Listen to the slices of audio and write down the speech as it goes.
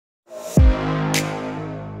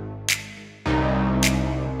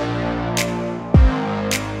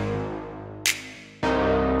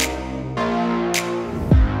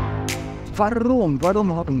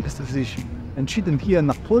Warum haben Sie sich entschieden, hier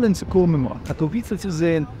nach Polen zu kommen, Katowice zu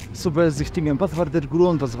sehen, zu besichtigen? Was war der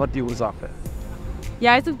Grund, was war die Ursache?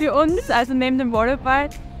 Ja, also für uns, also neben dem Volleyball,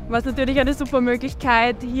 war es natürlich eine super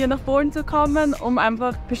Möglichkeit, hier nach Polen zu kommen, um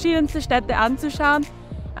einfach verschiedenste Städte anzuschauen.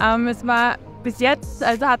 Es war bis jetzt,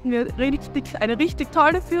 also hatten wir eine richtig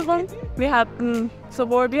tolle Führung. Wir haben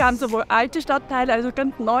sowohl alte Stadtteile, also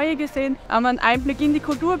ganz neue gesehen, haben einen Einblick in die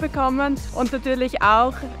Kultur bekommen und natürlich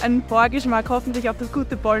auch einen Vorgeschmack hoffentlich auf das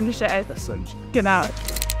gute polnische Essen. Genau.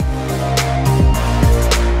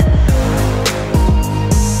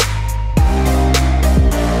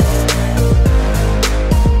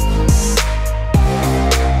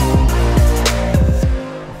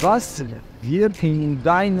 Was wird in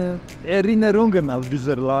deine Erinnerungen aus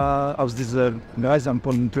dieser Reise an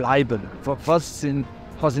Polen bleiben? Was sind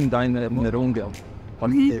deine Erinnerungen?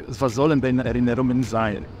 Was sollen deine Erinnerungen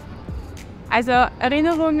sein? Also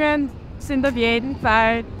Erinnerungen sind auf jeden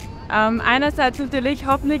Fall einerseits natürlich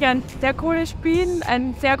hoffentlich ein sehr cooles Spiel,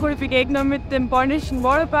 eine sehr coole Begegnung mit dem polnischen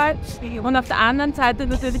Volleyball und auf der anderen Seite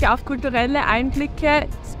natürlich auch kulturelle Einblicke,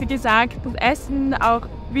 wie gesagt, das Essen, auch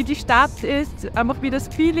wie die Stadt ist, einfach wie das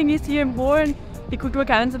Feeling ist hier in Polen, die Kultur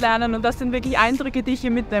kennenzulernen und das sind wirklich Eindrücke, die ich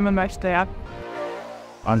hier mitnehmen möchte. Ja.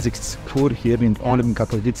 Ansichtstour hier in Polen,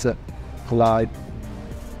 Katowice,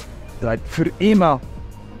 bleibt für immer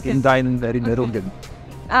in deinen Erinnerungen.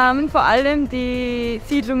 Vor allem die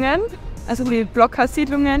Siedlungen, also die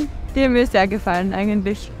Blockhaussiedlungen, die haben mir sehr gefallen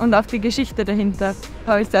eigentlich und auch die Geschichte dahinter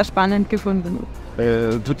habe ich sehr spannend gefunden.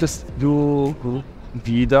 Würdest du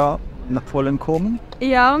wieder nach Polen kommen?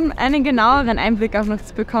 Ja, um einen genaueren Einblick auch noch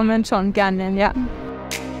zu bekommen, schon gerne, ja.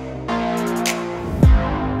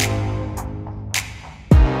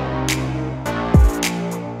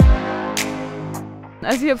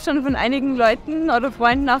 Also ich habe schon von einigen Leuten oder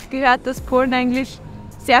Freunden auch gehört, dass Polen eigentlich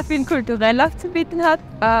sehr viel kulturell aufzubieten hat.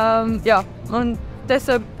 Ja, und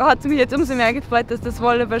deshalb hat es mich jetzt umso mehr gefreut, dass das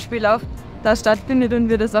Volleyballspiel auch da stattfindet und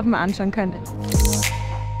wir das auch mal anschauen können.